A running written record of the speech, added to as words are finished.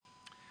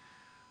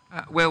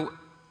Well,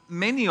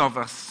 many of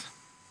us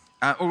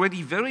are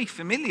already very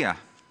familiar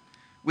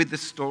with the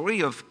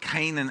story of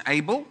Cain and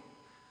Abel.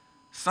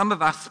 Some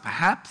of us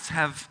perhaps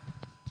have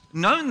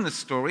known the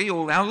story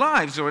all our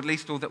lives, or at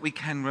least all that we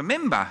can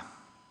remember.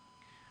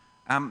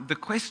 The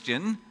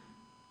question,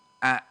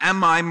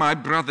 am I my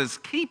brother's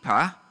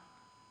keeper,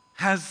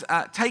 has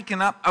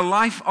taken up a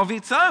life of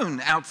its own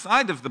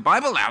outside of the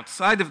Bible,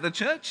 outside of the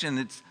church, and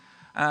it's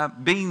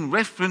been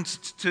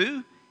referenced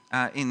to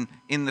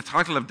in the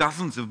title of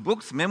dozens of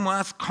books,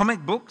 memoirs,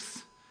 comic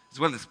books, as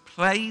well as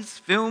plays,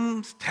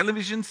 films,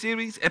 television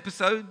series,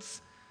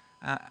 episodes,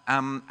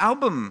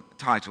 album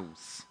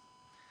titles.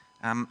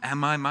 Am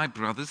I my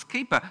brother's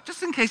keeper?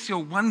 Just in case you're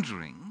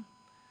wondering,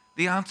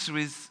 the answer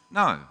is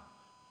no.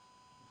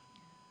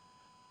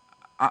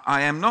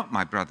 I am not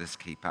my brother's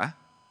keeper,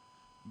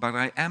 but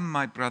I am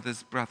my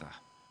brother's brother.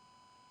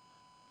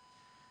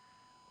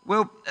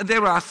 Well,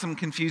 there are some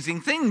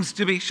confusing things,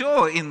 to be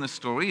sure, in the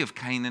story of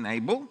Cain and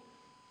Abel.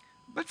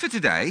 But for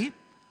today,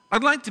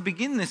 I'd like to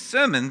begin this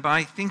sermon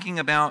by thinking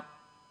about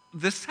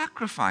the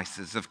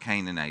sacrifices of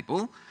Cain and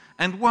Abel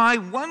and why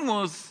one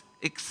was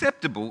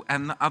acceptable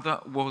and the other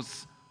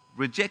was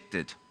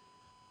rejected.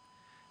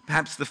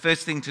 Perhaps the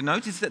first thing to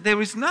note is that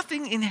there is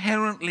nothing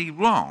inherently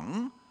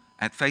wrong,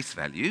 at face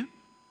value,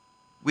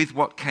 with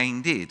what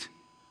Cain did,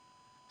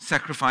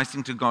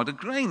 sacrificing to God a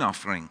grain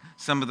offering,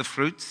 some of the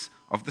fruits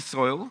of the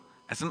soil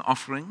as an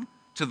offering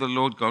to the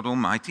Lord God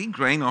Almighty.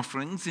 Grain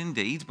offerings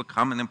indeed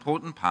become an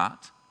important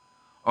part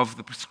of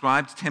the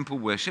prescribed temple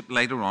worship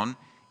later on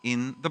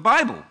in the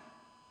Bible.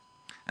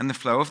 And the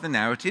flow of the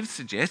narrative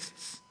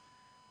suggests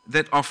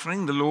that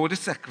offering the Lord a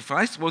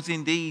sacrifice was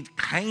indeed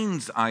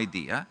Cain's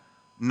idea,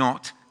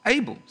 not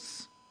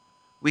Abel's.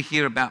 We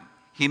hear about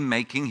him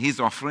making his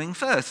offering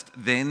first,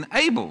 then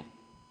Abel.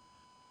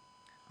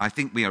 I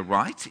think we are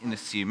right in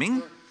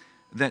assuming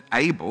that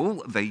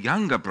Abel, the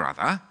younger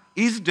brother,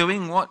 is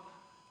doing what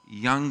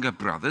younger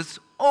brothers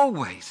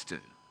always do,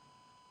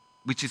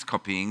 which is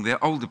copying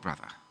their older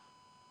brother.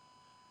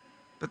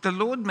 But the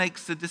Lord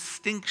makes a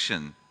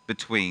distinction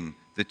between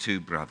the two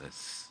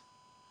brothers.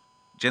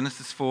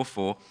 Genesis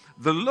 4:4,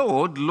 the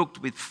Lord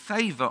looked with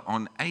favor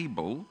on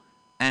Abel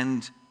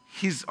and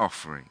his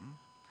offering,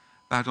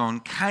 but on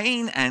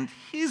Cain and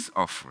his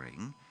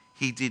offering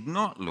he did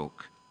not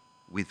look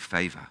with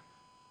favor.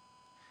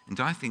 And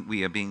I think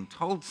we are being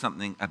told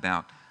something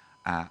about,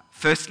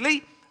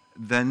 firstly,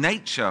 the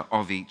nature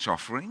of each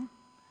offering,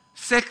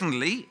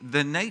 secondly,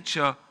 the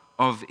nature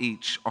of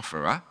each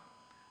offerer,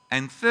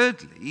 and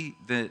thirdly,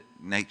 the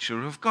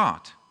nature of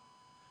God.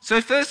 So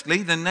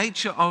firstly, the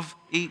nature of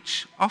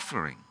each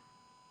offering.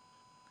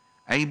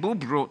 Abel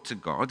brought to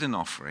God an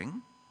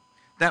offering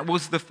that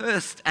was the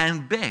first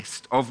and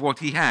best of what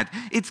he had.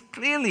 It's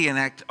clearly an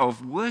act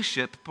of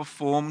worship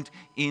performed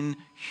in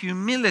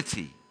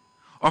humility,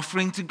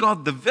 offering to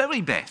God the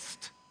very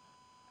best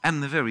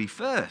and the very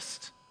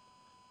first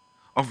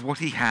of what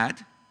he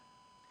had,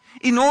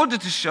 in order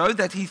to show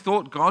that he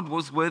thought God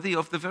was worthy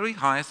of the very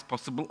highest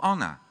possible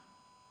honor.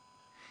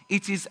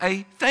 It is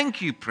a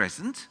thank you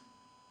present,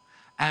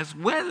 as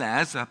well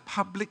as a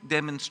public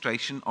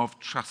demonstration of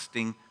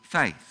trusting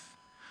faith.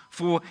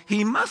 For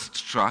he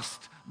must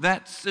trust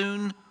that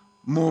soon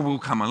more will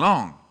come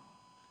along.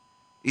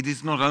 It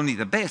is not only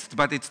the best,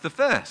 but it's the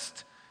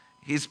first.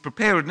 His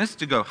preparedness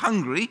to go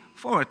hungry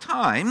for a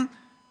time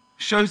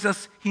shows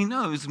us he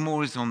knows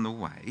more is on the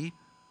way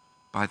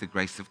by the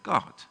grace of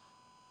God,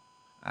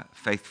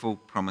 faithful,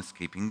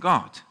 promise-keeping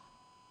God.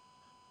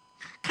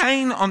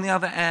 Cain, on the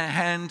other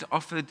hand,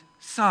 offered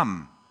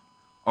some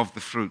of the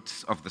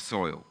fruits of the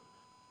soil.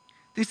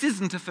 This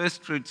isn't a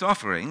first fruits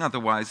offering,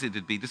 otherwise it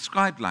would be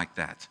described like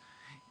that.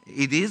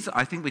 It is,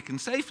 I think we can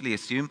safely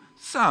assume,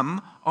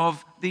 some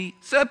of the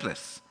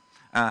surplus,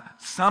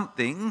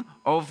 something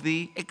of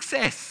the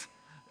excess,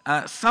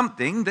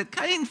 something that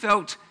Cain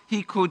felt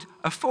he could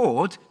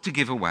afford to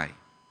give away.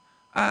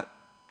 A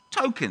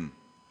token,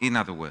 in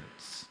other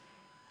words.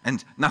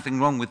 And nothing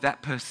wrong with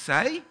that per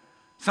se.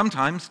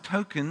 Sometimes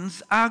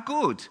tokens are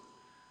good.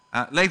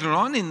 Later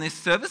on in this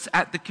service,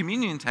 at the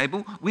communion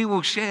table, we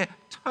will share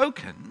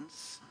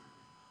tokens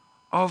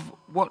of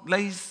what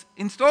lays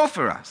in store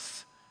for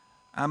us.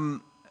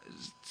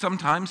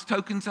 Sometimes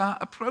tokens are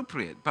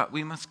appropriate, but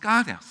we must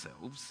guard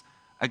ourselves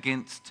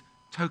against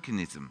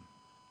tokenism.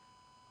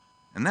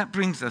 And that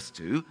brings us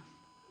to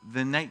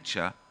the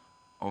nature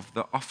of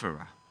the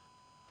offerer.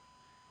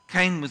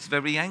 Cain was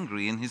very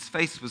angry and his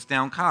face was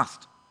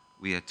downcast,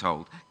 we are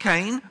told.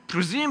 Cain,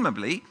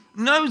 presumably,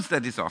 knows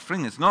that his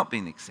offering has not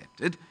been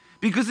accepted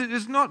because it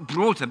has not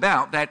brought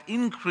about that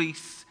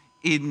increase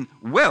in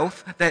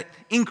wealth, that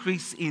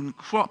increase in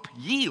crop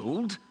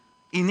yield,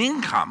 in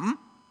income,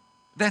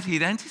 that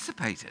he'd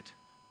anticipated.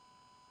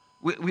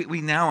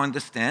 We now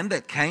understand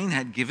that Cain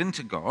had given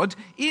to God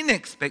in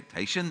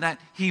expectation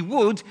that he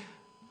would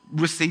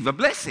receive a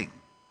blessing.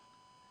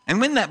 And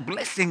when that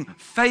blessing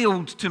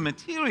failed to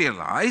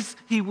materialize,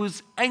 he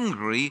was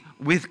angry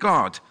with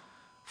God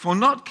for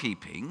not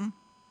keeping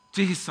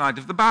to his side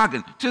of the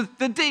bargain, to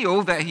the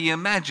deal that he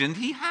imagined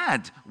he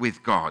had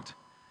with God.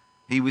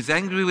 He was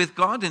angry with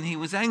God and he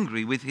was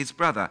angry with his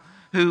brother,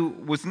 who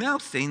was now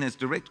seen as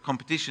direct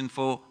competition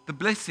for the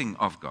blessing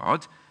of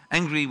God,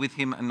 angry with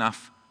him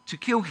enough to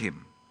kill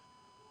him.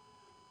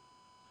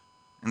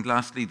 And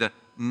lastly, the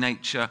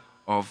nature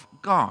of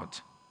God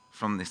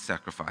from this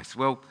sacrifice.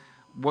 Well,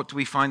 what do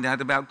we find out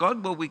about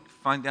God? Well, we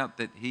find out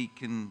that he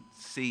can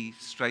see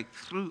straight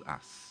through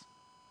us.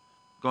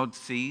 God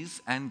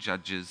sees and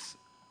judges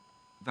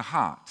the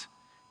heart.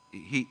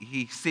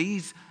 He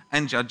sees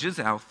and judges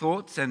our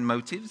thoughts and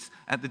motives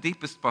at the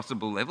deepest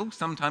possible level,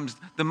 sometimes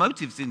the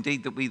motives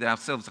indeed that we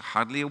ourselves are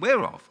hardly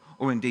aware of,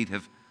 or indeed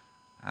have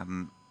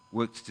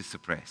worked to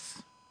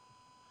suppress.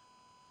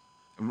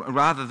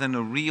 Rather than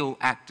a real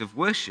act of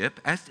worship,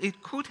 as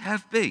it could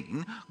have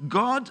been,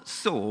 God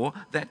saw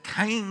that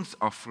Cain's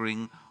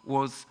offering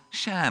was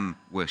sham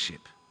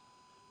worship.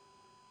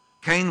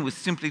 Cain was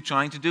simply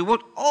trying to do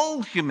what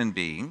all human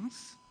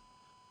beings,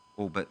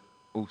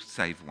 all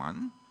save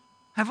one,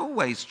 have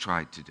always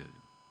tried to do.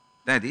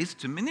 That is,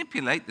 to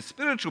manipulate the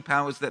spiritual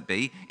powers that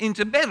be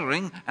into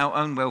bettering our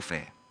own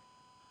welfare.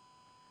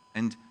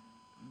 And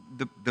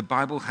the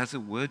Bible has a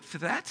word for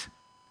that.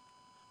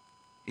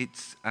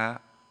 It's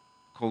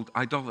called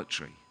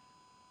idolatry.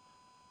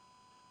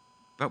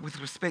 But with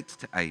respect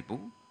to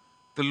Abel,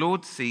 the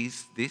Lord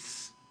sees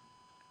this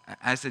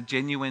as a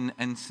genuine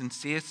and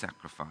sincere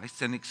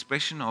sacrifice, an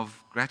expression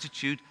of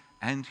gratitude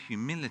and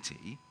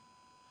humility,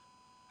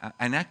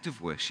 an act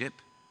of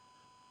worship,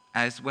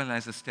 as well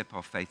as a step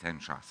of faith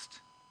and trust.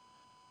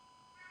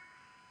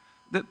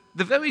 The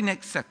very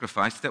next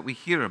sacrifice that we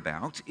hear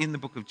about in the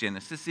book of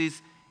Genesis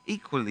is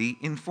equally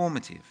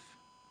informative.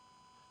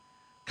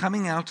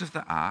 Coming out of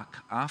the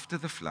ark after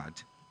the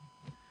flood,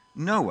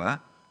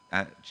 Noah,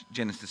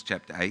 Genesis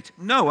chapter 8,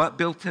 Noah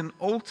built an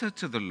altar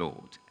to the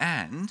Lord,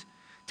 and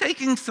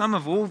taking some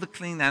of all the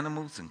clean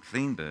animals and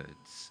clean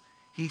birds,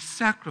 he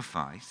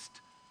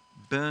sacrificed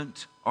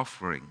burnt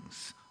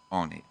offerings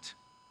on it.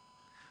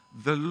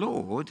 The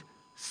Lord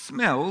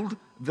smelled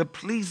the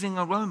pleasing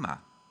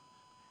aroma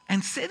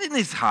and said in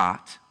his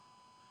heart,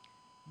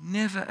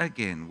 "Never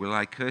again will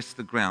I curse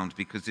the ground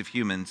because of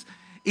humans,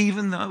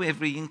 even though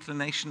every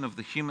inclination of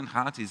the human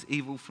heart is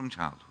evil from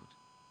childhood.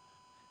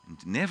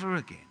 And never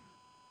again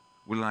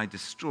will I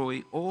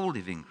destroy all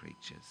living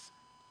creatures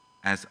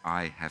as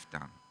I have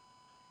done."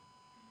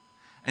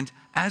 And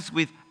as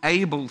with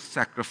Abel's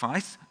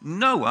sacrifice,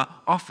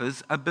 Noah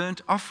offers a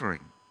burnt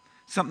offering,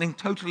 something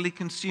totally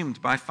consumed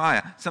by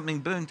fire, something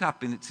burnt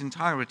up in its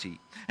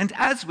entirety. And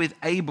as with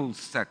Abel's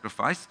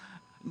sacrifice,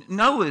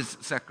 Noah's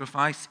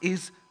sacrifice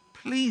is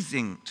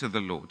pleasing to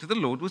the Lord. The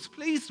Lord was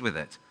pleased with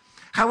it.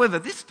 However,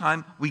 this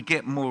time we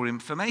get more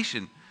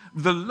information.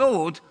 The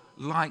Lord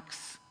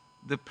likes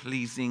the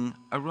pleasing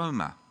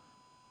aroma.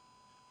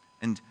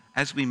 And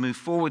as we move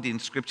forward in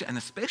Scripture, and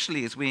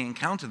especially as we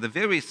encounter the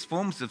various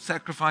forms of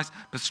sacrifice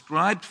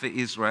prescribed for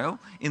Israel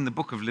in the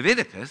book of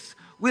Leviticus,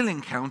 we'll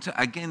encounter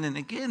again and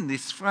again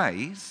this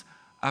phrase,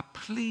 a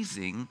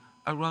pleasing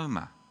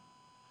aroma,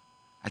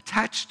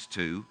 attached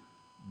to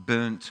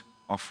burnt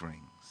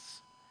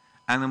offerings.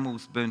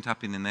 Animals burnt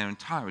up in their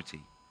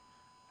entirety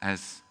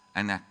as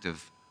an act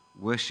of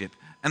worship.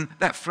 And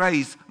that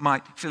phrase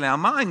might fill our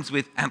minds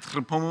with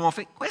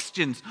anthropomorphic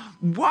questions.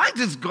 Why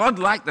does God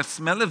like the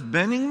smell of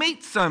burning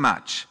meat so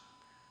much?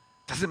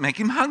 Does it make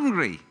him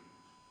hungry?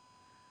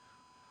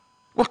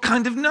 What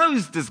kind of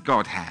nose does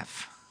God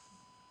have?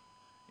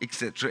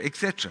 Etc.,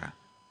 etc.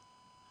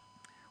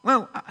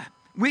 Well,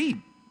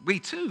 we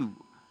too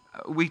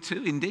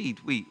indeed,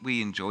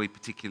 we enjoy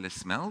particular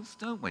smells,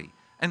 don't we?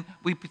 And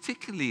we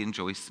particularly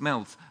enjoy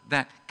smells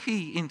that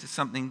key into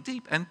something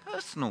deep and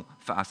personal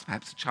for us,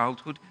 perhaps a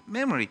childhood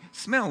memory.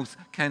 Smells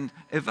can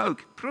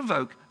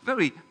provoke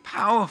very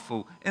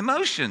powerful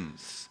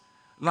emotions,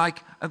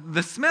 like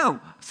the smell,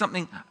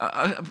 something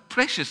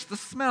precious, the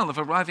smell of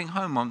arriving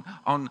home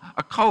on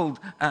a cold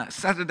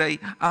Saturday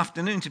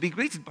afternoon to be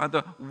greeted by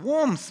the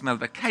warm smell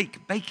of a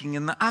cake baking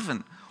in the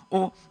oven,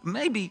 or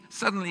maybe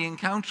suddenly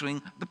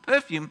encountering the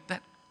perfume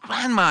that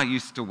Grandma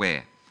used to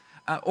wear.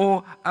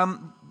 Or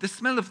the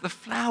smell of the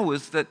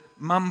flowers that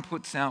Mum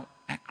puts out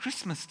at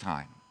Christmas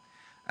time.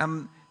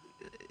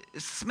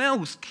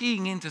 Smells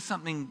keying into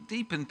something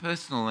deep and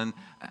personal and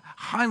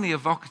highly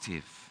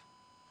evocative.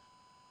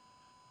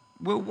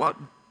 Well,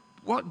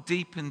 what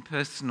deep and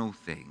personal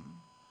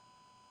thing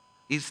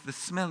is the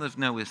smell of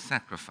Noah's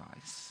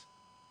sacrifice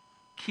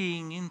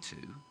keying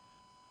into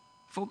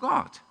for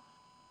God?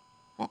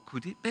 What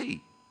could it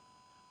be?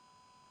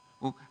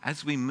 Well,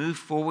 as we move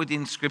forward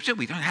in Scripture,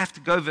 we don't have to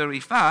go very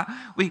far.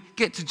 We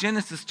get to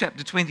Genesis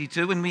chapter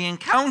 22 and we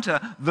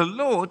encounter the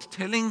Lord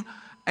telling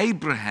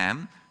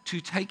Abraham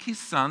to take his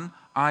son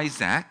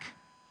Isaac,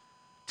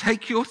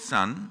 take your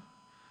son,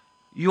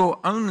 your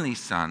only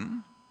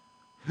son,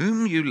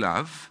 whom you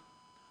love,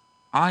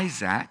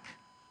 Isaac,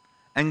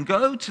 and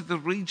go to the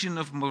region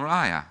of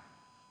Moriah.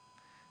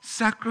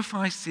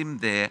 Sacrifice him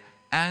there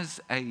as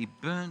a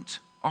burnt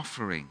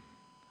offering.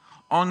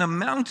 On a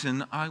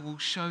mountain I will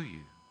show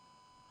you.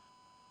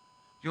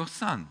 Your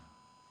son,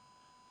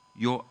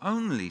 your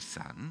only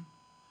son,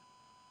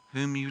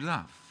 whom you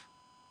love.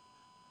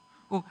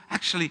 Well,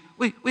 actually,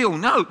 we all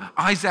know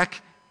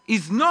Isaac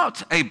is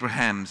not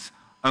Abraham's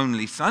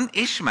only son.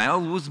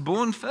 Ishmael was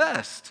born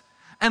first,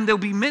 and there'll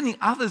be many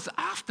others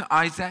after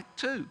Isaac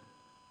too.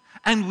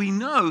 And we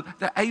know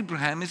that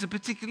Abraham is a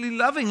particularly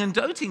loving and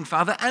doting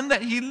father, and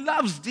that he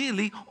loves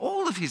dearly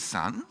all of his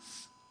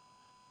sons.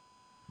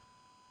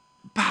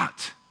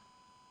 But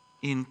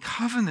in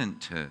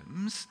covenant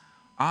terms,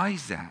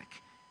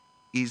 Isaac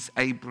is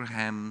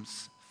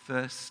Abraham's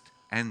first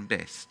and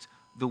best,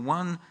 the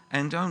one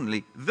and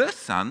only, the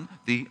son,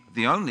 the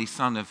only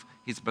son of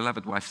his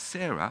beloved wife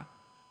Sarah,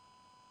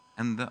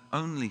 and the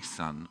only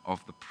son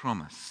of the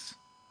promise.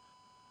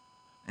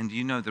 And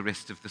you know the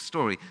rest of the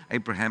story.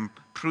 Abraham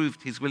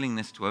proved his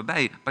willingness to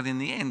obey, but in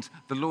the end,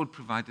 the Lord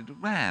provided a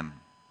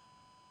ram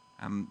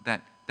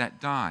that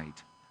died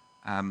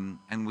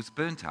and was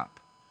burnt up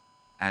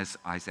as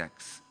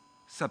Isaac's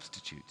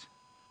substitute.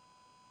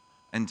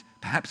 And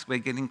perhaps we're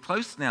getting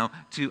close now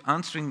to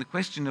answering the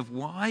question of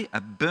why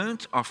a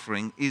burnt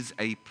offering is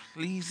a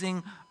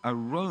pleasing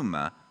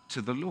aroma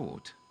to the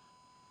Lord.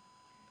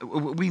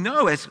 We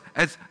know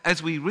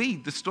as we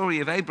read the story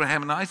of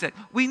Abraham and Isaac,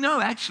 we know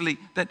actually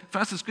that for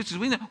us as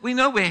Christians, we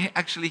know we're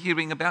actually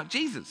hearing about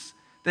Jesus,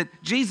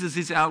 that Jesus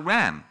is our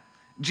ram.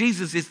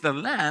 Jesus is the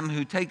lamb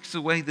who takes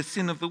away the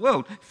sin of the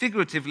world,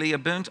 figuratively a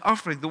burnt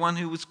offering, the one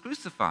who was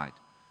crucified,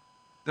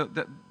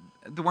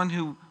 the one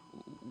who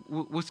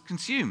was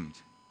consumed.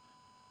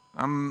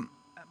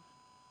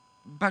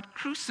 But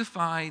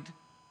crucified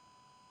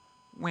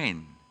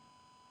when?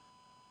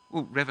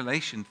 Well,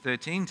 Revelation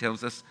 13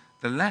 tells us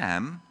the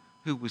Lamb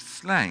who was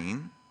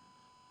slain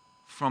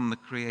from the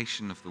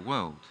creation of the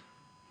world.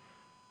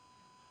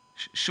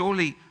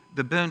 Surely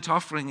the burnt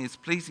offering is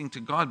pleasing to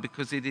God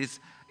because it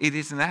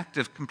is an act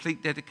of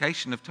complete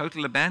dedication, of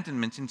total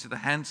abandonment into the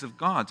hands of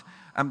God.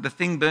 The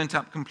thing burnt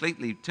up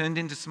completely, turned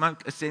into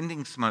smoke,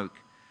 ascending smoke,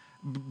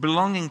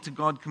 belonging to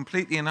God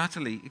completely and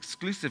utterly,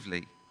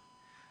 exclusively.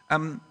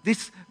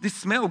 This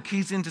smell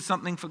keys into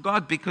something for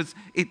God because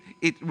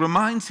it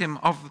reminds him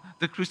of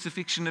the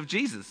crucifixion of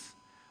Jesus,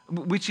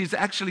 which is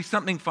actually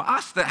something for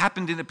us that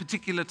happened in a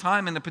particular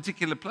time in a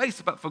particular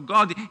place, but for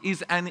God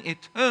is an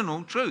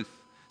eternal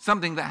truth,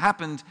 something that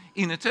happened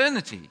in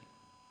eternity.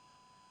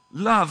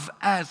 Love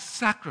as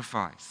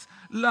sacrifice,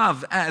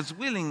 love as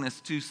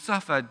willingness to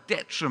suffer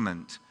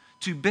detriment,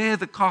 to bear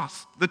the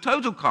cost, the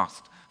total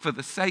cost, for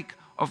the sake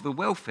of the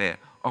welfare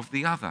of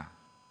the other.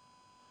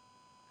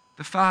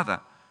 The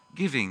Father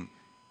giving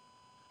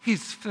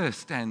his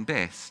first and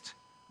best,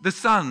 the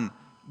Son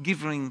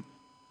giving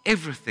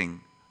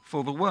everything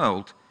for the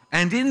world,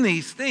 and in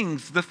these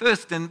things, the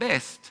first and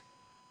best,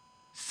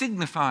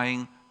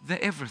 signifying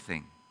the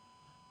everything.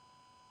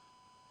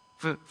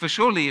 For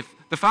surely if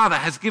the Father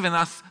has given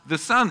us the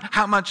Son,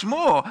 how much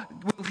more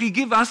will he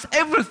give us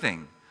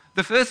everything?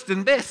 The first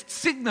and best,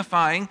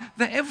 signifying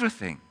the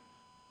everything.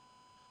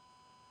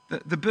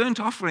 The burnt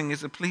offering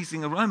is a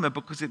pleasing aroma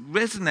because it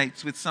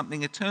resonates with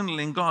something eternal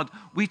in God,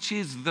 which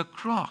is the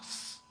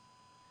cross.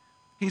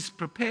 His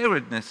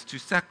preparedness to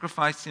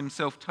sacrifice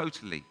himself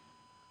totally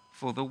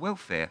for the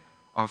welfare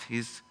of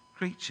his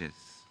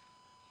creatures.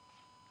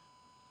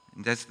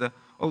 And as the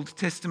Old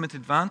Testament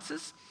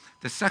advances,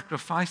 the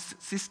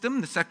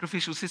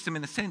sacrificial system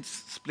in a sense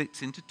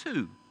splits into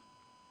two.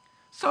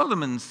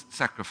 Solomon's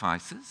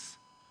sacrifices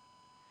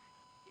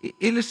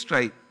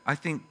illustrate, I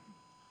think,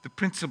 the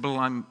principle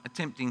I'm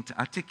attempting to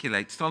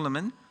articulate.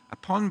 Solomon,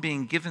 upon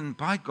being given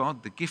by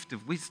God the gift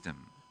of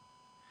wisdom,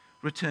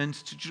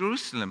 returns to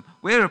Jerusalem,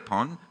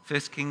 whereupon, 1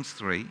 Kings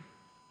 3,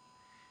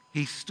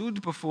 he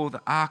stood before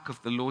the ark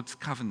of the Lord's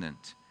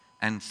covenant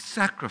and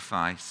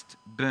sacrificed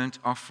burnt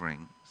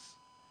offerings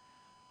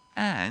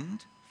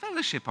and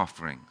fellowship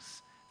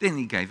offerings. Then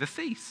he gave a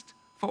feast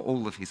for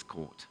all of his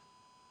court.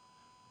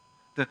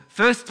 The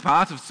first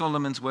part of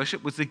Solomon's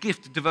worship was a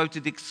gift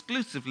devoted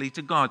exclusively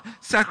to God,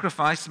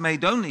 sacrifice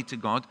made only to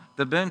God,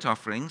 the burnt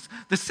offerings.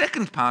 The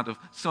second part of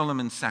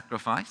Solomon's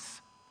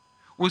sacrifice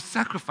was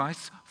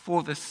sacrifice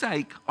for the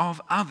sake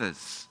of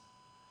others.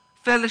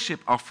 Fellowship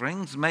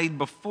offerings made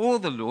before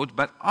the Lord,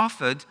 but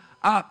offered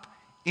up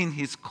in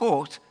his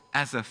court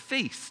as a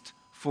feast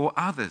for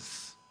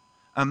others,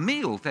 a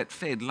meal that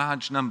fed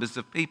large numbers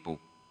of people.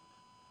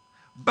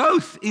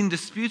 Both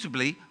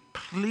indisputably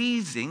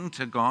pleasing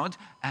to God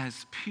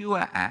as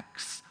pure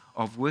acts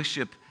of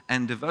worship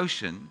and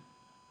devotion,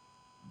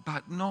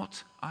 but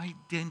not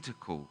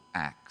identical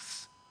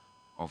acts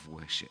of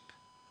worship.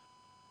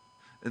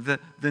 The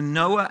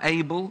Noah,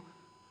 Abel,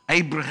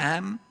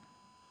 Abraham,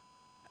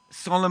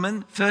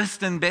 Solomon,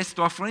 first and best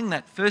offering,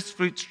 that first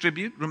fruits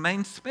tribute,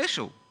 remains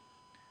special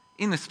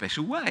in a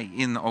special way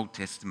in the Old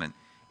Testament,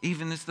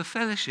 even as the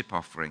fellowship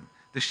offering,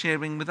 the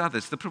sharing with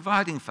others, the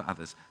providing for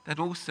others, that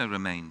also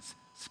remains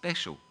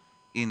special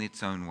in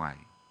its own way.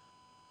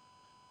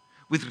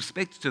 With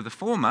respect to the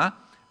former,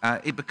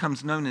 it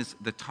becomes known as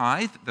the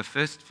tithe, the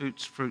first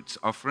fruits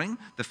offering,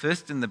 the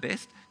first and the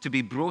best, to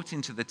be brought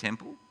into the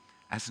temple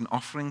as an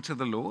offering to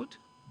the Lord,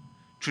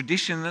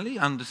 traditionally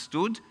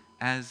understood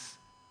as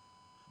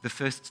the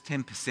first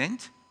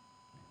 10%,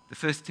 the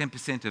first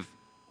 10% of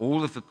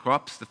all of the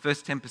crops, the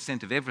first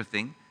 10% of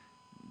everything.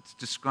 It's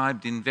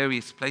described in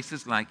various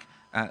places like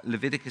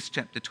Leviticus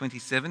chapter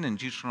 27 and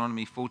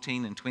Deuteronomy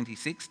 14 and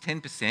 26,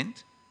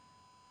 10%.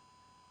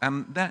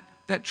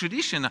 That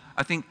tradition,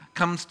 I think,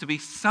 comes to be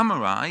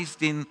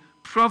summarized in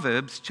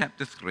Proverbs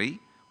chapter 3,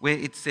 where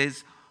it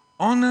says,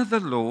 "Honor the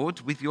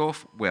Lord with your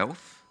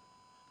wealth,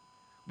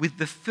 with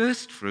the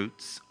first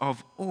fruits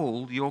of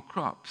all your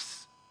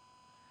crops.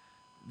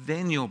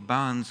 Then your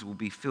barns will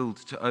be filled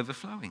to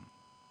overflowing,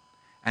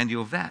 and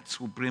your vats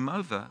will brim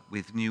over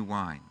with new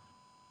wine."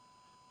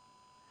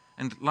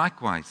 And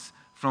likewise,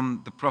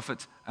 from the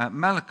prophet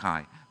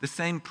Malachi, the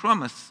same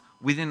promise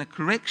within a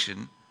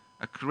correction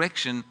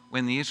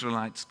when the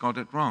Israelites got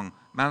it wrong.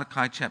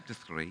 Malachi chapter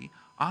 3,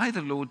 "I,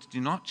 the Lord,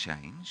 do not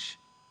change,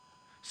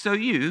 so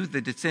you,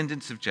 the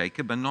descendants of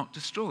Jacob, are not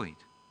destroyed.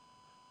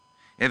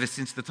 Ever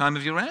since the time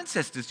of your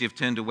ancestors, you've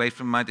turned away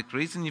from my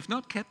decrees and you've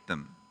not kept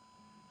them.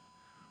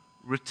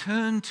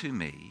 Return to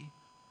me,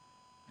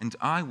 and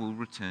I will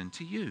return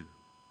to you,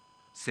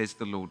 says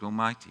the Lord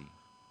Almighty."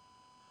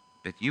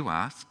 But you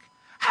ask,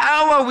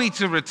 "How are we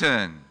to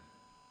return?"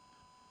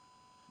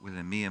 Will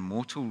a mere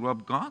mortal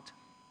rob God?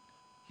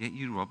 Yet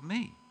you rob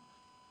me.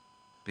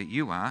 But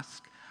you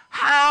ask,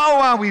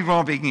 "How are we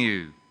robbing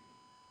you?"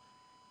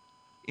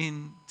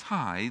 In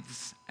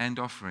tithes and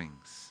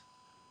offerings.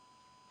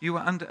 You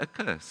are under a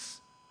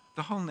curse,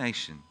 the whole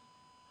nation,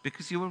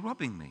 because you are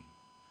robbing me.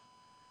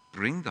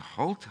 Bring the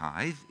whole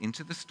tithe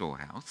into the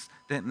storehouse,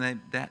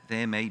 that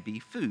there may be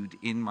food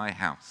in my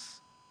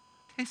house.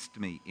 Test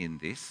me in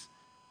this,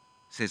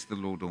 says the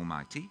Lord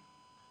Almighty,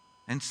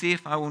 and see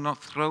if I will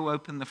not throw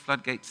open the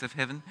floodgates of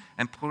heaven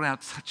and pour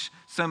out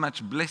so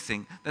much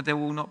blessing that there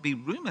will not be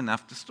room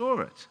enough to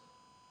store it.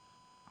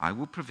 I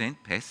will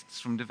prevent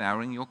pests from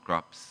devouring your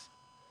crops,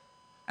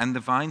 and the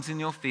vines in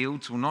your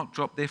fields will not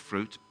drop their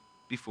fruit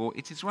before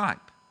it is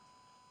ripe,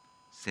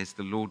 says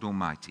the Lord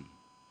Almighty.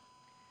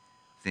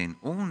 Then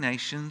all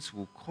nations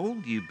will call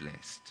you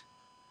blessed,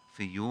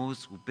 for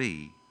yours will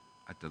be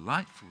a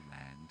delightful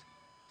land,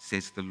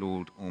 says the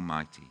Lord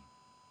Almighty.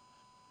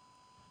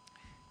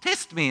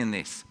 Test me in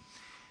this,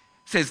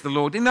 says the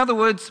Lord. In other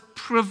words,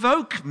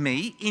 provoke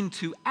me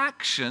into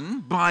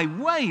action by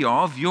way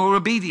of your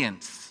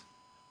obedience.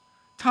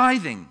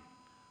 Tithing,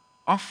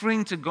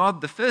 offering to God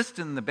the first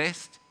and the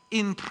best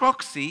in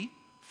proxy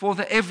for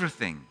the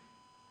everything.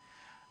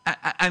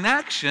 An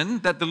action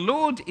that the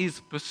Lord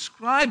is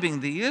prescribing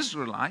the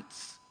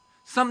Israelites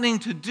something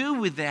to do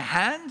with their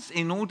hands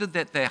in order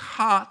that their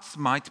hearts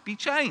might be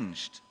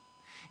changed,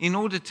 in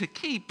order to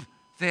keep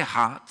their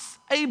hearts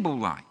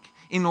Abel-like,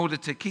 in order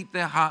to keep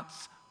their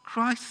hearts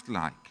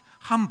Christ-like,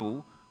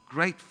 humble,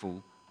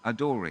 grateful,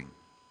 adoring.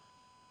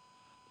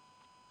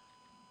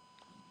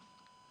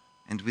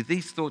 And with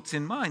these thoughts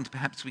in mind,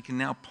 perhaps we can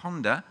now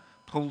ponder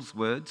Paul's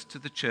words to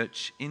the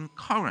church in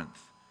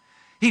Corinth.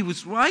 He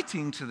was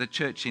writing to the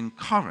church in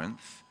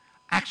Corinth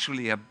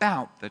actually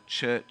about the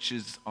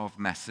churches of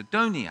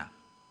Macedonia.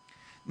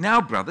 Now,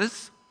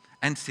 brothers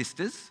and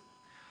sisters,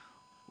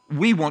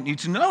 we want you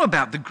to know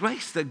about the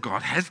grace that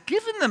God has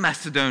given the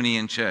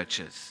Macedonian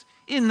churches.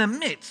 In the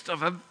midst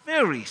of a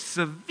very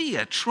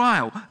severe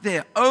trial,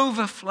 their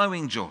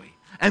overflowing joy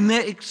and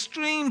their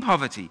extreme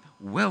poverty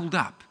welled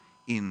up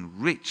in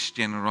rich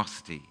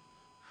generosity.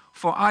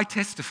 For I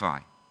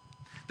testify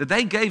that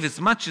they gave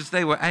as much as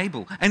they were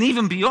able, and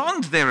even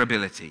beyond their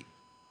ability.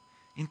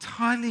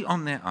 Entirely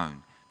on their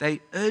own,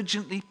 they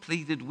urgently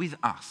pleaded with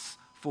us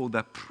for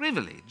the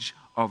privilege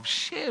of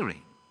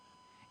sharing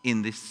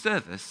in this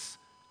service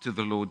to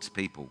the Lord's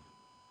people.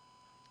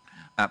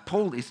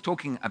 Paul is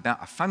talking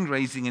about a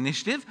fundraising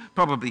initiative,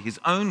 probably his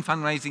own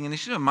fundraising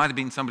initiative. It might have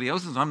been somebody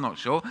else's, I'm not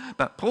sure.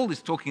 But Paul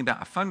is talking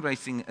about a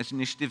fundraising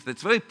initiative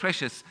that's very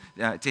precious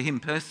to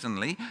him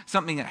personally,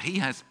 something that he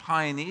has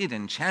pioneered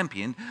and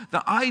championed.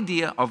 The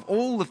idea of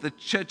all of the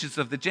churches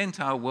of the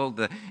Gentile world,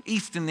 the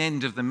eastern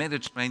end of the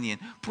Mediterranean,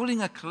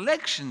 putting a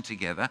collection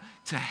together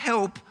to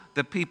help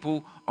the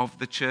people of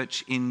the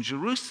church in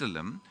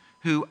Jerusalem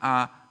who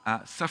are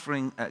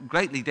suffering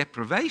greatly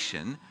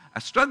deprivation, a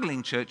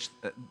struggling church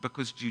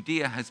because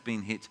Judea has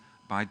been hit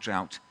by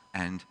drought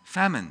and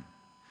famine.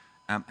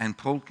 And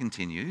Paul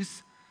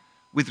continues,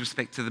 with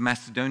respect to the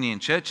Macedonian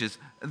churches,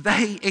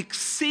 they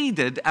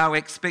exceeded our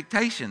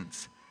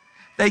expectations.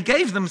 They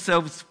gave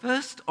themselves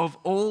first of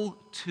all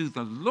to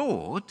the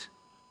Lord,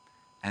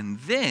 and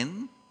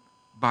then,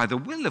 by the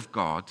will of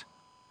God,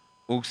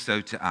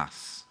 also to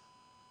us.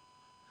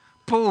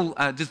 Paul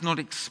does not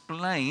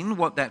explain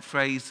what that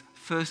phrase,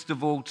 first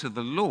of all to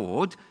the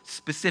Lord,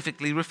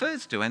 specifically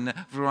refers to, and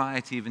a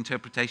variety of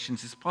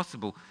interpretations is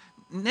possible.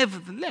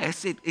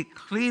 Nevertheless, it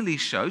clearly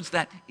shows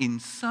that in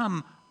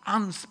some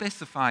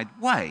unspecified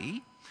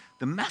way,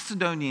 the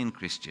Macedonian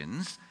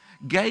Christians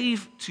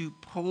gave to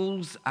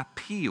Paul's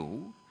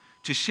appeal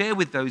to share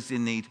with those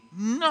in need,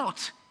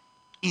 not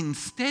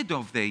instead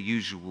of their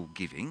usual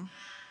giving,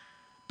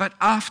 but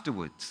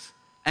afterwards,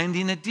 and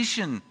in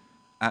addition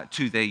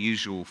to their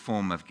usual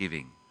form of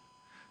giving.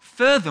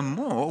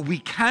 furthermore, we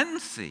can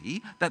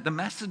see that the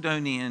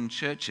Macedonian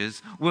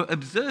churches were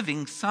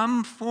observing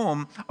some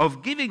form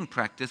of giving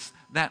practice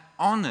that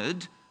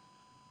honored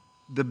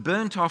the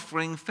burnt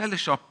offering,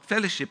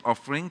 fellowship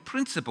offering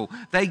principle.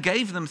 They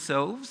gave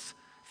themselves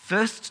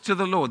first to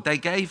the Lord. They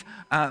gave,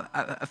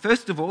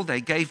 first of all,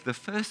 they gave the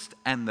first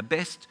and the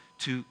best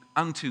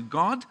unto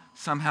God,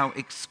 somehow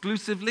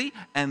exclusively,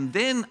 and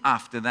then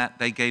after that,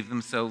 they gave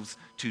themselves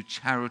to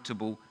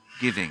charitable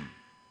giving.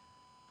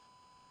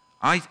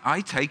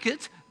 I take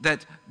it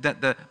that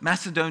the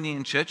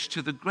Macedonian church,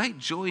 to the great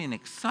joy and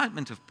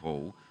excitement of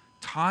Paul,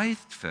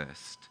 tithed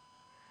first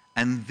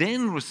and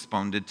then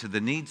responded to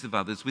the needs of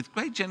others with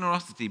great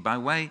generosity by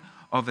way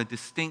of a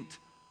distinct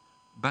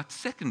but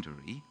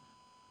secondary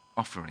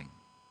offering.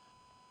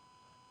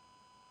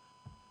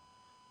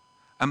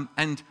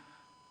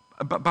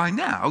 But by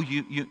now,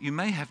 you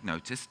may have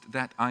noticed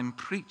that I'm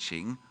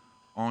preaching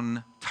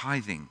on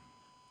tithing.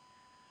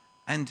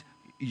 And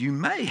you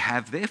may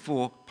have,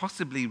 therefore,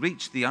 possibly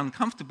reached the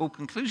uncomfortable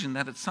conclusion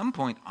that at some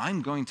point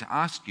I'm going to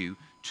ask you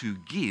to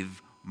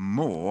give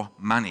more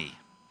money.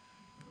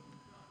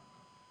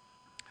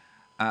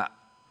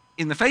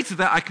 In the face of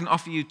that, I can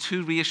offer you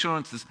two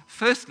reassurances.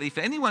 Firstly, for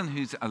anyone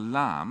who's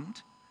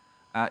alarmed,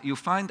 you'll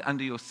find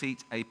under your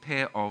seat a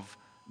pair of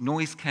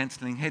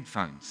noise-cancelling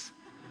headphones.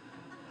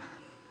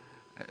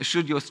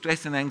 Should your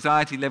stress and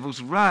anxiety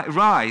levels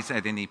rise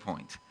at any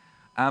point.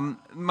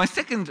 My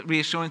second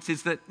reassurance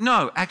is that,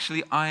 no,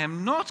 actually, I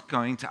am not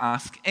going to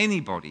ask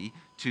anybody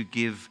to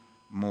give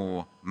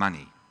more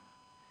money.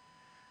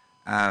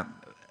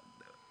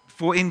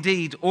 For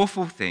indeed,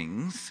 awful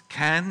things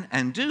can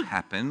and do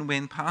happen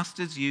when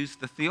pastors use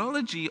the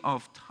theology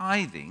of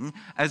tithing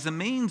as a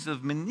means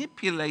of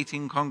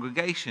manipulating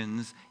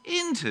congregations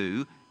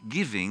into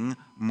giving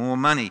more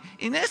money.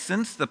 In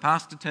essence, the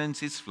pastor turns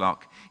his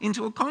flock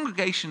into a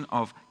congregation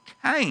of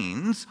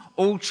Cains,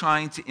 all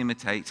trying to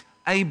imitate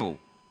Abel,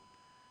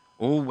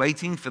 all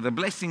waiting for the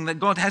blessing that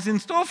God has in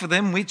store for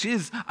them, which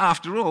is,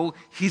 after all,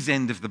 his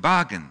end of the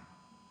bargain.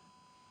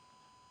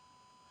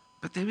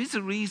 But there is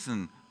a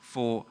reason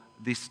for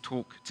this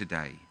talk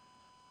today.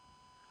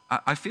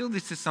 I feel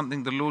this is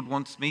something the Lord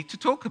wants me to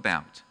talk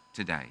about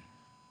today.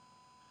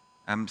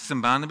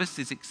 St. Barnabas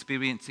is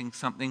experiencing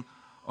something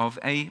of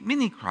a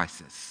mini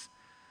crisis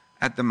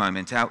at the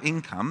moment. Our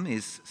income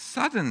is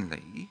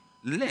suddenly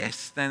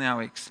less than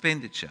our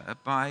expenditure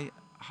by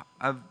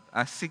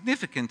a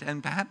significant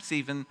and perhaps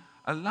even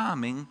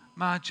alarming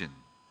margin.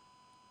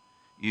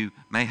 You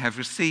may have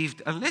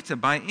received a letter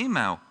by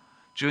email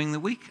during the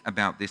week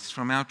about this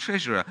from our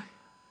treasurer.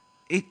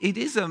 It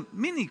is a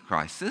mini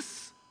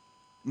crisis,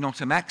 not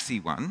a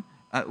maxi one.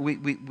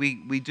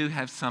 We do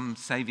have some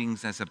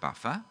savings as a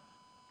buffer.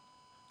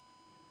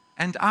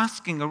 And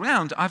asking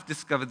around, I've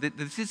discovered that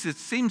this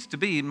seems to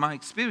be, in my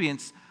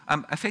experience,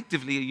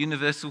 effectively a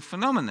universal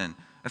phenomenon,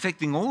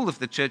 affecting all of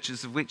the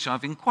churches of which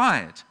I've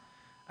inquired.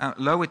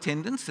 Low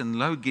attendance and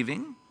low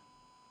giving.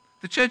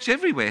 The church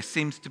everywhere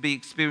seems to be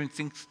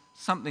experiencing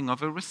something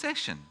of a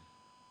recession.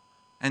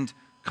 And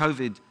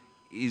COVID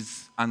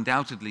is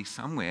undoubtedly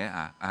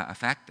somewhere a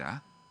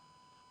factor.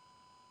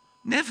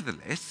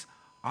 Nevertheless,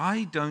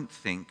 I don't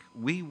think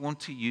we want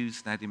to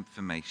use that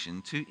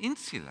information to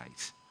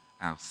insulate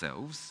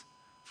ourselves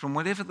from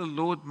whatever the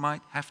Lord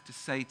might have to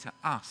say to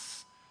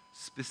us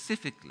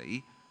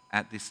specifically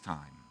at this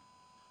time.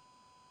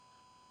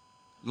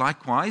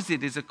 Likewise,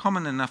 it is a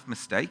common enough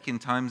mistake in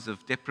times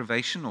of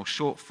deprivation or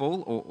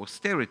shortfall or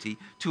austerity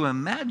to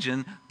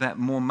imagine that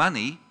more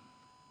money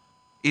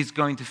is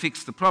going to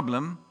fix the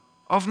problem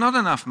of not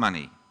enough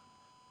money.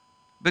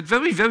 But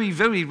very, very,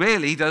 very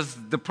rarely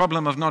does the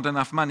problem of not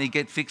enough money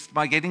get fixed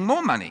by getting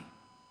more money.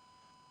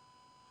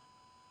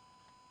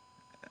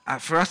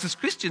 For us as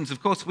Christians,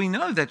 of course, we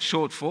know that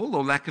shortfall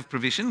or lack of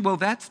provision, well,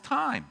 that's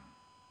time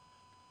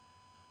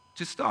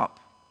to stop,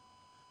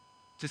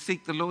 to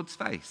seek the Lord's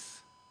face,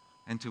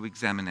 and to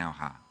examine our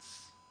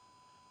hearts.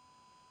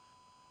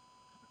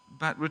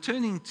 But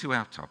returning to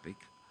our topic,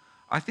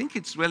 I think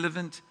it's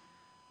relevant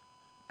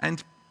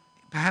and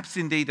perhaps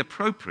indeed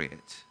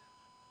appropriate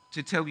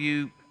to tell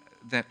you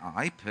that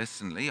I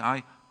personally,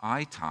 I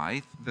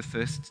tithe the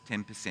first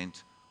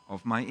 10%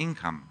 of my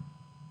income.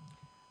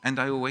 And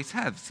I always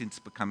have since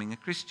becoming a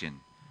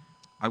Christian.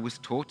 I was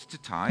taught to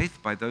tithe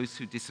by those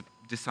who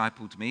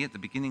discipled me at the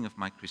beginning of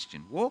my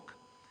Christian walk,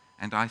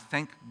 and I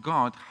thank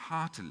God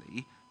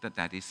heartily that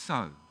that is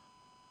so.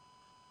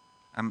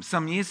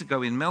 Some years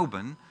ago in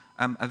Melbourne,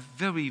 a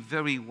very,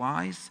 very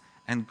wise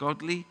and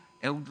godly,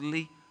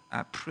 elderly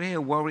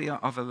prayer warrior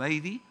of a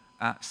lady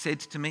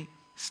said to me,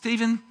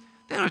 "Stephen,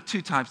 there are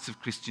two types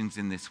of Christians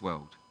in this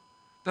world.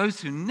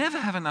 Those who never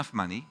have enough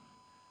money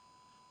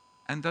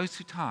and those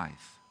who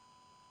tithe."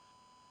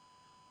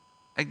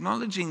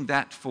 Acknowledging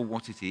that for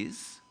what it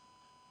is,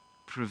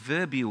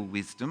 proverbial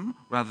wisdom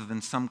rather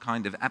than some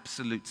kind of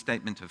absolute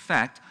statement of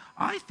fact,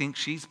 I think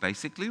she's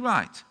basically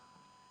right.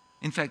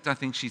 In fact, I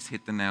think she's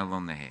hit the nail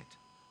on the head.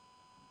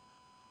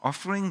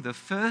 Offering the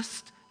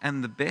first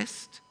and the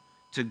best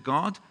to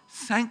God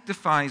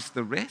sanctifies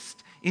the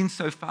rest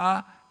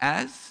insofar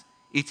as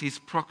it is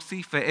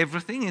proxy for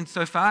everything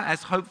insofar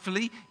as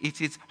hopefully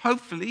it is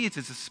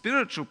a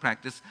spiritual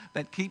practice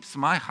that keeps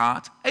my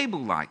heart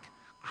Abel-like,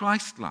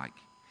 Christ-like.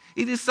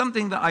 It is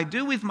something that I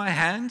do with my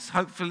hands,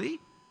 hopefully,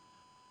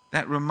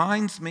 that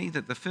reminds me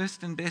that the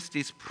first and best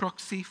is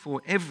proxy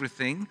for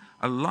everything,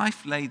 a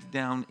life laid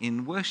down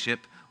in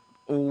worship,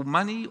 all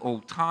money, all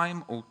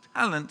time, all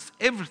talents,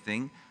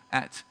 everything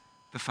at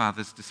the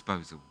Father's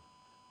disposal.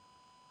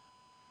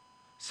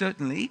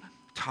 Certainly,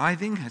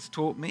 tithing has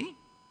taught me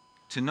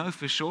to know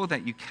for sure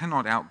that you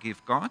cannot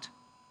outgive God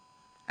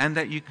and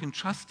that you can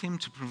trust Him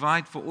to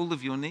provide for all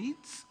of your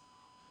needs,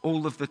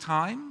 all of the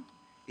time,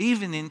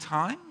 even in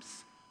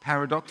times,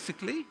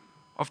 paradoxically,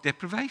 of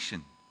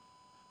deprivation.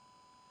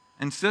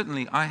 And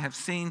certainly I have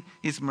seen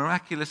His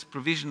miraculous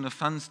provision of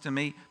funds to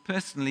me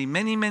personally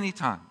many, many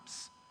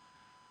times.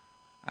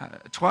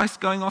 Twice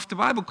going off to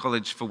Bible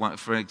college,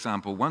 for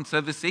example, once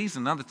overseas,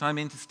 another time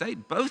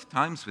interstate, both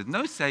times with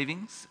no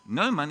savings,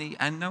 no money,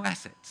 and no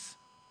assets,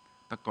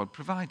 but God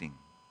providing.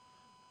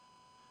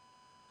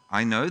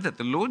 I know that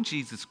the Lord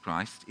Jesus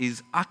Christ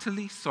is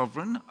utterly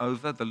sovereign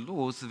over the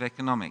laws of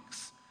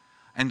economics,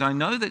 and I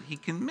know that He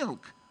can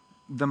milk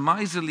the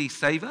miserly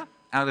saver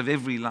out of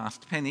every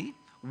last penny,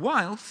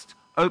 whilst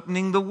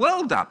opening the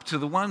world up to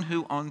the one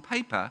who, on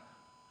paper,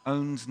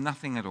 owns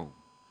nothing at all.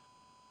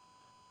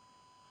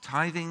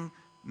 Tithing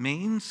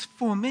means,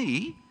 for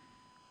me,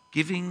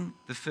 giving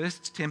the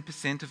first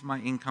 10% of my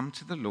income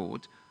to the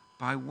Lord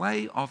by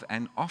way of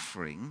an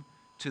offering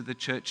to the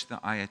church that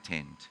I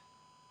attend.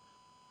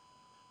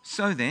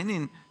 So then,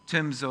 in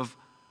terms of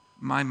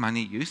my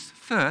money use,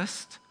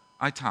 first,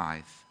 I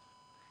tithe.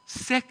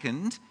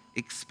 Second,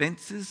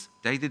 expenses,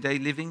 day-to-day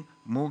living,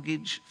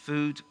 mortgage,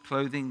 food,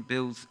 clothing,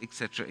 bills,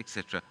 etc.,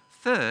 etc.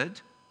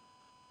 Third,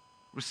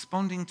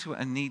 responding to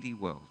a needy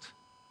world.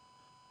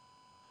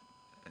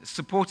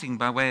 Supporting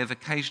by way of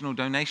occasional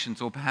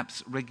donations or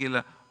perhaps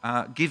regular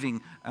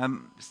giving,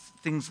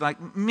 things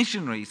like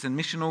missionaries and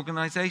mission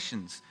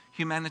organizations,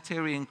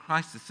 humanitarian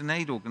crisis and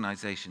aid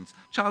organizations,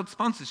 child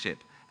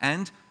sponsorship,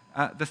 and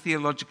the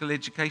theological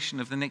education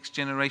of the next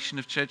generation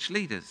of church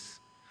leaders.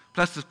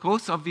 Plus, of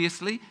course,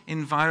 obviously,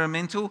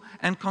 environmental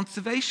and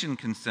conservation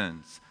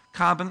concerns,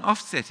 carbon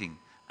offsetting,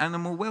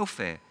 animal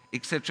welfare,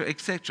 etc.,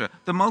 etc.,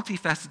 the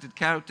multifaceted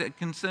character and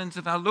concerns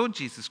of our Lord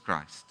Jesus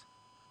Christ.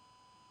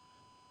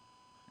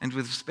 And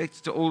with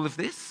respect to all of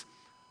this,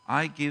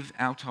 I give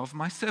out of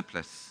my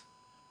surplus.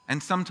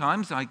 And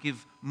sometimes I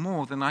give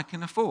more than I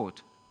can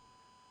afford,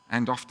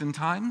 and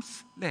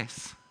oftentimes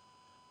less.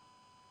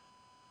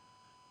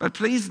 But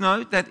please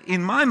note that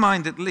in my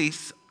mind at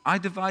least, I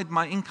divide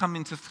my income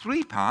into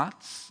three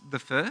parts: the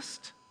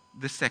first,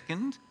 the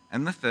second,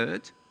 and the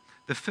third.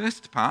 The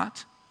first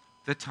part,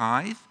 the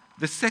tithe.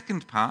 The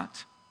second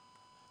part,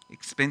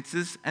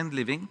 expenses and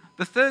living.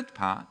 The third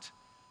part,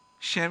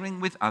 sharing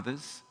with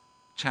others,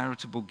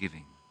 charitable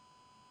giving.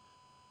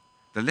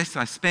 The less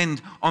I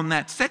spend on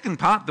that second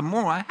part, the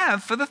more I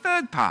have for the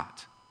third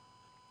part.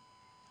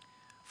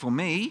 For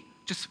me,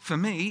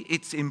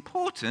 it's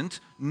important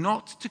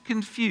not to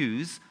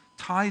confuse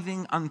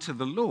tithing unto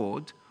the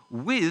Lord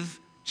with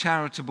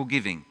charitable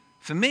giving.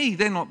 For me,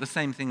 they're not the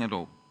same thing at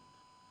all.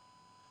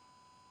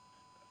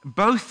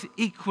 Both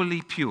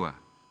equally pure,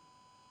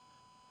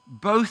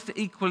 both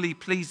equally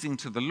pleasing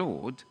to the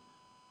Lord,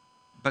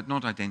 but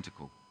not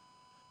identical.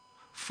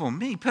 For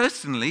me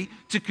personally,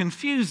 to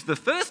confuse the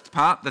first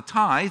part, the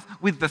tithe,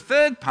 with the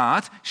third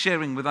part,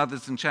 sharing with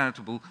others and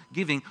charitable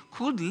giving,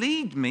 could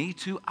lead me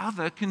to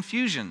other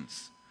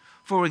confusions.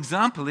 For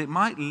example, it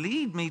might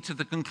lead me to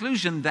the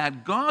conclusion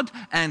that God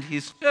and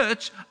His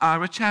church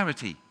are a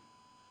charity,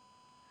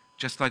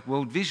 just like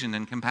World Vision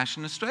and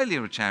Compassion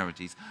Australia are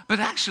charities. But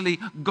actually,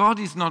 God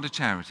is not a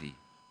charity,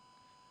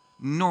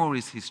 nor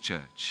is His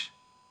church.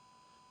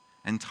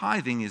 And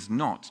tithing is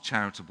not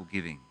charitable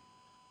giving.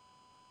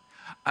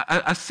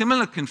 A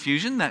similar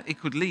confusion that it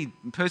could lead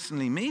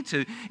personally me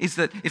to is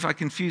that if I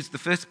confuse the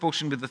first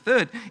portion with the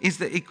third, is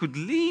that it could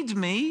lead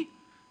me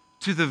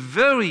to the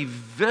very,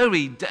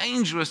 very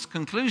dangerous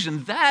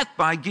conclusion that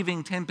by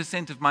giving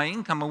 10% of my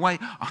income away,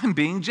 I'm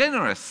being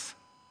generous.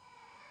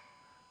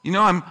 You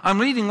know, I'm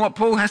reading what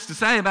Paul has to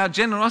say about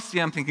generosity.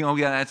 I'm thinking, oh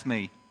yeah, that's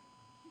me.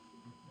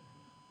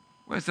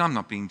 Whereas I'm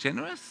not being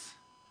generous.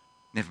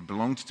 Never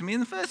belonged to me in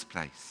the first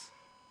place.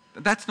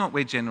 But that's not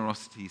where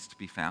generosity is to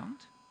be found.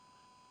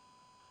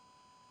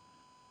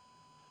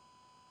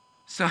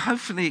 So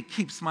hopefully it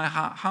keeps my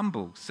heart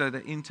humble so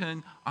that in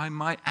turn I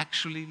might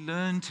actually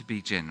learn to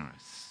be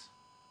generous.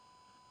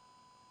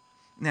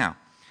 Now,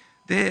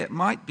 there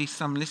might be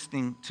some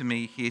listening to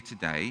me here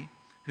today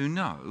who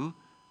know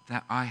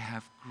that I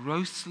have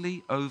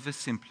grossly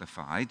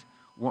oversimplified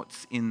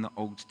what's in the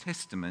Old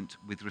Testament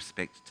with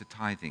respect to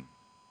tithing.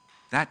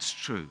 That's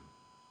true,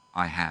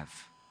 I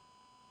have.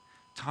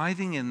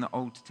 Tithing in the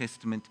Old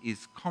Testament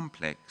is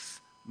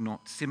complex,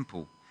 not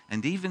simple.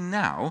 And even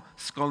now,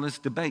 scholars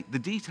debate the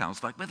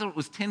details, like whether it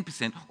was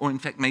 10% or in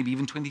fact maybe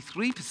even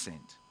 23%.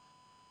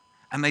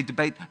 And they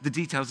debate the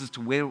details as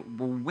to where it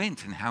all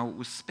went and how it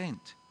was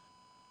spent.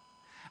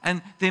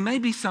 And there may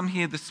be some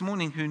here this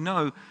morning who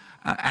know,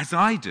 as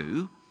I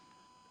do,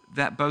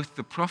 that both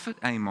the prophet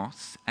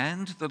Amos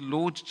and the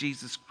Lord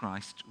Jesus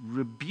Christ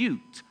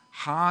rebuked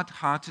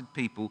hard-hearted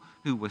people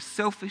who were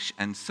selfish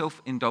and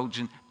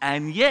self-indulgent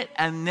and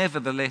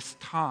nevertheless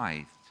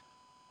tithed.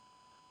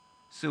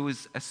 So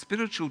as a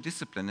spiritual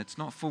discipline, it's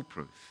not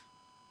foolproof.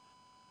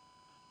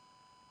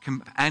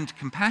 And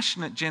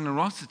compassionate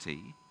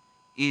generosity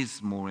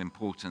is more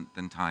important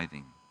than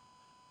tithing.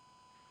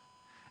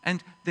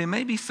 And there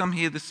may be some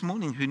here this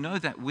morning who know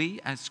that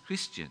we as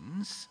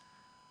Christians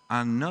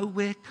are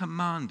nowhere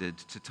commanded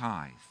to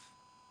tithe.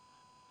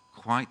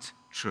 Quite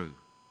true.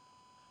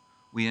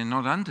 We are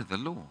not under the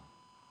law.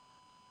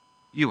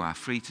 You are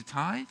free to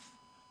tithe,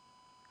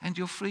 and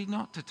you're free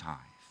not to tithe.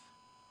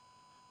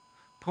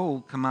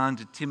 Paul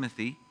commanded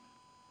Timothy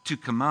to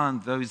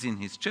command those in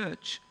his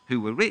church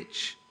who were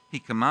rich. He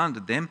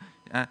commanded them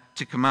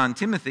to command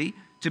Timothy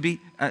to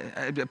be,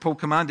 Paul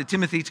commanded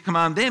Timothy to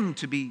command them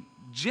to be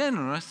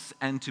generous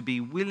and to be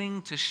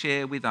willing to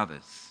share with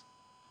others.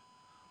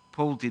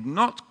 Paul did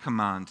not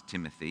command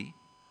Timothy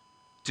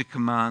to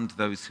command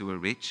those who are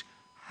rich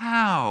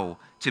how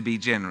to be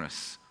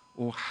generous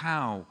or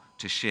how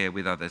to share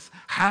with others.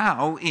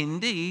 How,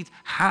 indeed,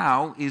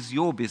 how is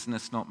your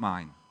business, not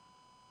mine?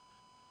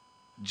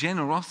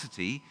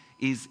 Generosity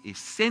is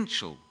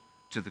essential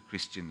to the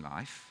Christian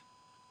life.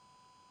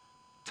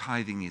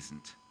 Tithing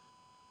isn't.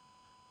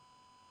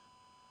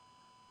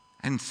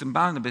 And St.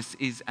 Barnabas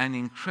is an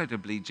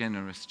incredibly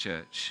generous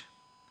church.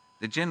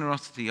 The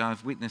generosity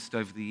I've witnessed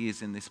over the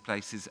years in this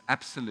place is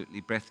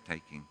absolutely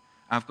breathtaking.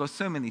 I've got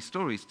so many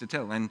stories to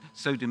tell, and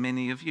so do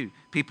many of you.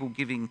 People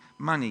giving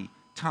money,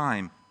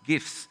 time,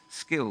 gifts,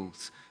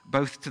 skills,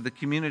 both to the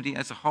community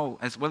as a whole,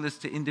 as well as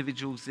to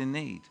individuals in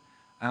need.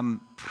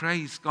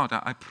 Praise God.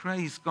 I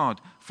praise God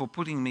for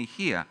putting me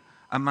here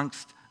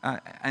amongst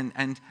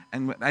and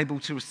able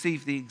to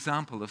receive the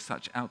example of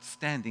such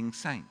outstanding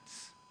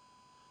saints.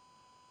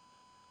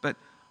 But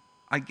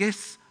I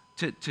guess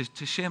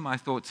to share my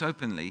thoughts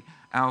openly,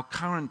 our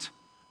current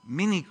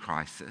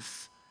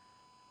mini-crisis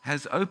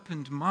has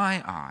opened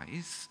my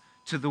eyes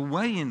to the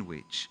way in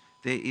which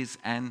there is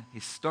an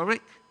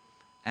historic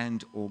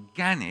and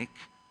organic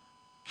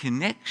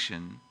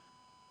connection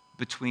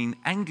between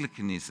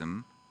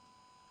Anglicanism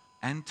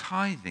and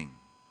tithing.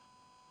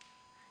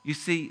 You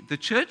see, the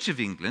Church of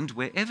England,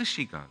 wherever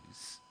she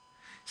goes,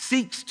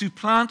 seeks to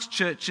plant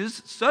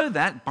churches so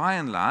that, by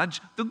and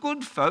large, the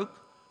good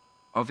folk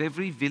of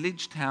every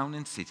village, town,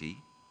 and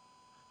city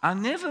are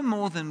never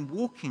more than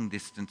walking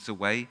distance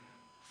away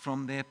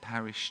from their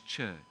parish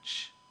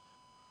church.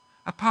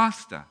 A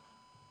pastor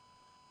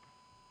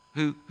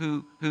who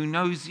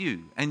knows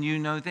you and you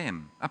know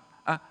them.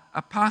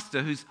 A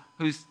pastor who's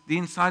the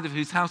inside of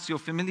whose house you're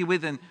familiar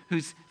with and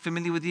who's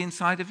familiar with the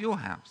inside of your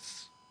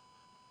house.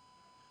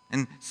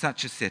 And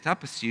such a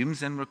setup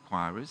assumes and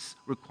requires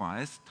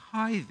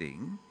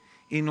tithing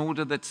in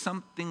order that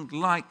something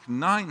like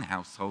 9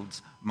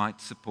 households might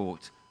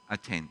support a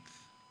 10th.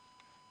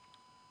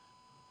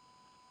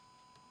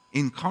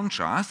 In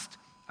contrast,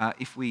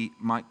 if we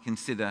might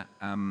consider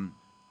the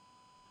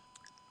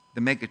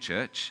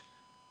megachurch,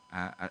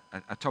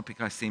 a topic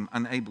I seem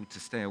unable to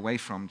stay away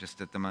from just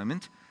at the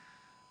moment,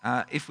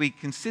 if we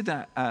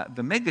consider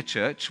the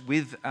megachurch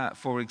with,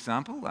 for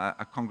example,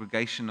 a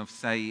congregation of,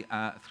 say,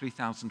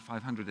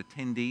 3,500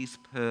 attendees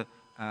per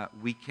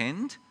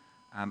weekend,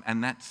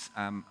 and that's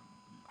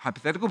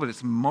hypothetical, but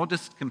it's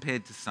modest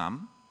compared to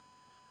some,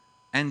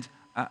 and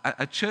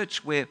a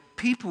church where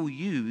people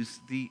use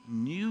the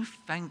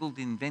newfangled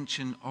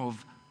invention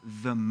of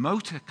the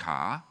motor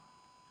car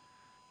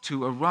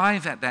to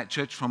arrive at that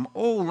church from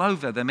all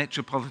over the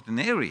metropolitan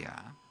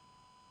area,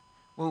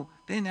 well,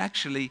 then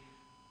actually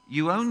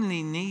you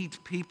only need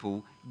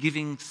people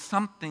giving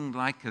something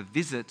like a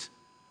visit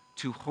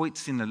to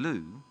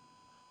Hoyts-in-the-Loo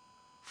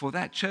for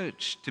that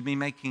church to be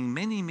making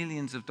many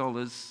millions of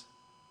dollars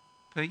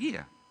per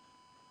year.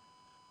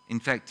 In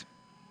fact,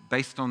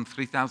 based on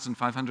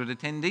 3,500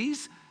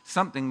 attendees,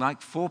 something like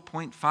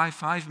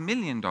 $4.55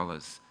 million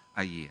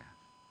a year,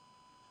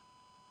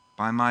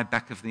 by my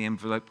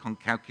back-of-the-envelope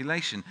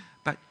calculation.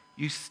 But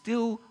you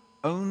still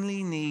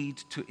only need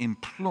to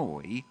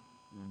employ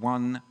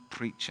one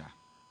preacher.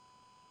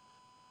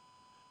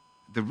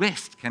 The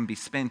rest can be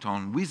spent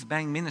on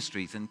whiz-bang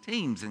ministries and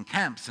teams and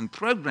camps and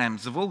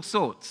programs of all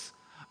sorts,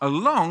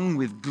 along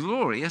with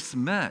glorious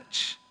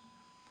merch,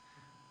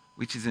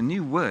 which is a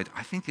new word.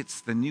 I think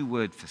it's the new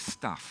word for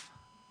stuff.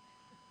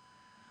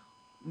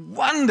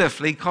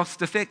 Wonderfully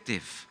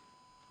cost-effective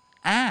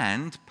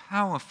and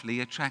powerfully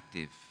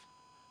attractive.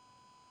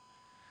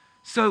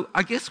 So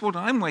I guess what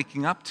I'm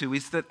waking up to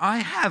is that I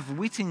have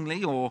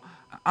wittingly or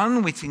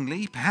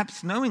unwittingly,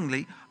 perhaps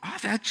knowingly,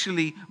 I've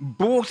actually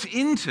bought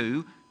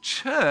into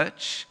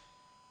church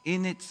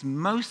in its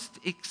most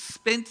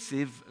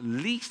expensive,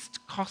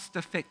 least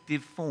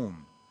cost-effective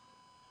form,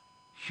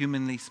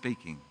 humanly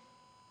speaking.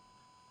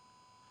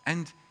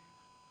 And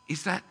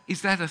is that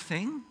a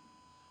thing?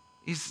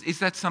 Is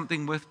that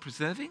something worth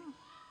preserving?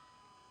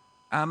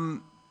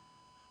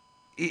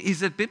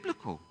 Is it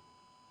biblical?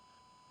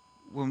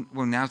 Well,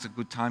 now's a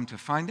good time to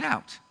find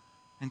out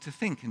and to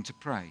think and to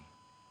pray,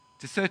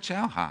 to search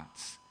our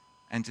hearts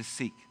and to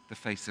seek the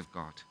face of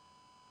God.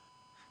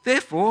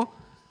 Therefore,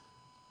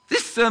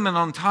 this sermon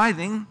on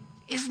tithing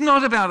is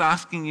not about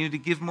asking you to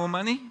give more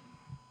money.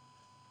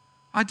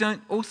 I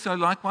don't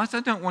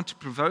want to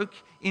provoke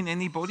in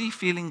anybody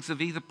feelings of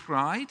either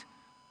pride,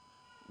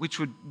 which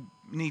would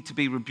need to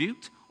be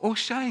rebuked, or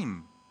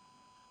shame,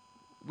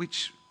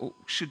 which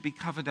should be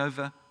covered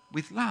over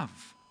with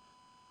love.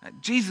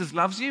 Jesus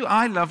loves you,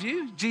 I love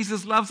you,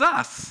 Jesus loves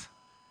us.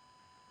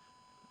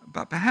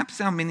 But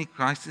perhaps our mini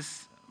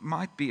crisis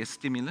might be a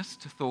stimulus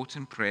to thought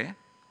and prayer,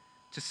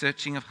 to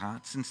searching of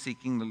hearts and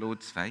seeking the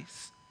Lord's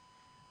face.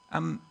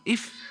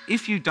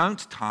 If you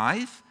don't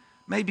tithe,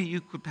 maybe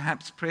you could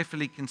perhaps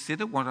prayerfully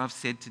consider what I've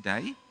said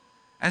today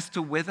as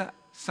to whether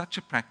such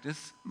a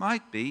practice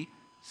might be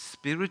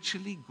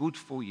spiritually good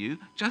for you,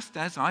 just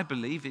as I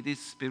believe it is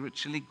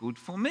spiritually good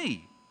for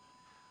me.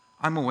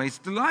 I'm always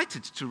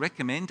delighted to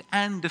recommend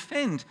and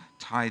defend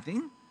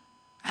tithing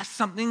as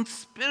something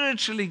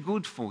spiritually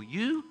good for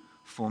you,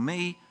 for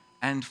me,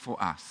 and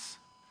for us.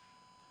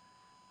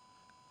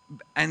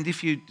 And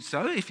if you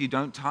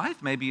don't tithe,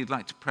 maybe you'd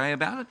like to pray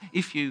about it.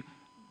 If you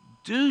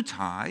do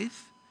tithe,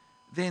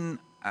 then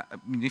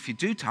if you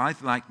do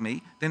tithe like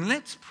me, then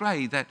let's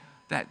pray that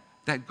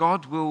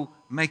God will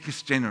make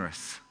us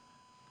generous,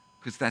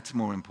 because that's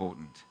more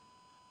important,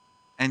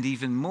 and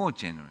even more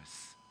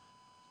generous,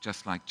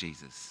 just like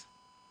Jesus.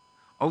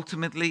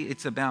 Ultimately,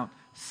 it's about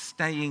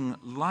staying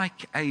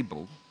like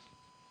Abel,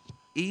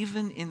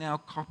 even in our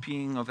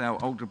copying of our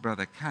older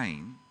brother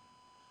Cain,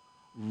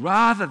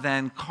 rather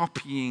than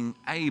copying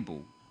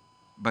Abel,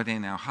 but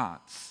in our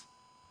hearts,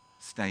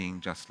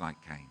 staying just like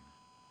Cain.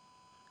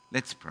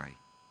 Let's pray.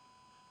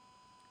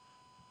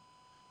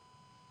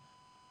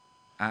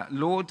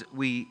 Lord,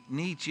 we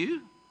need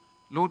you.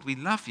 Lord, we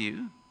love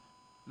you.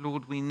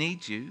 Lord, we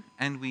need you,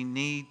 and we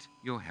need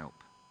your help.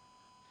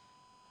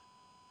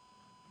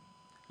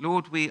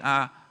 Lord, we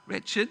are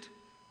wretched,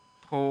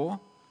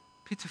 poor,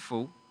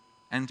 pitiful,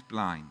 and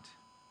blind.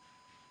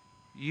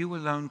 You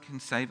alone can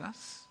save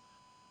us.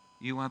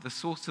 You are the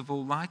source of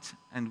all light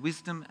and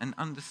wisdom and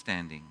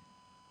understanding.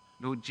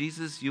 Lord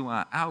Jesus, you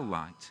are our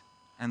light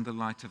and the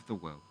light of the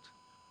world.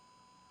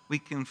 We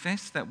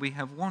confess that we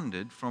have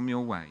wandered from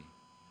your way.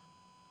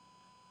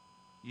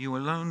 You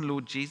alone,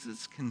 Lord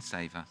Jesus, can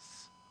save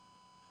us.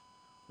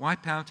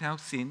 Wipe out our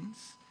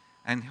sins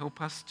and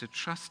help us to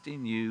trust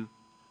in you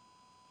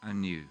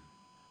anew.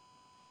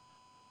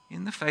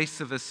 In the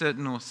face of a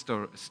certain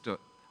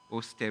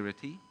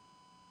austerity,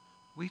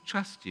 we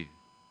trust you,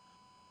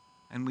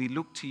 and we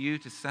look to you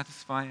to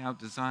satisfy our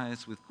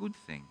desires with good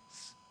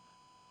things,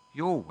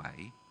 your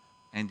way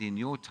and in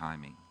your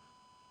timing.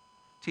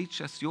 Teach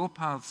us your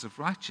paths of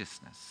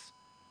righteousness,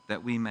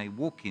 that we may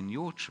walk in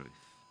your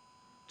truth,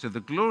 to the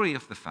glory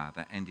of the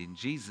Father, and in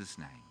Jesus'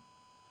 name.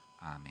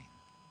 Amen.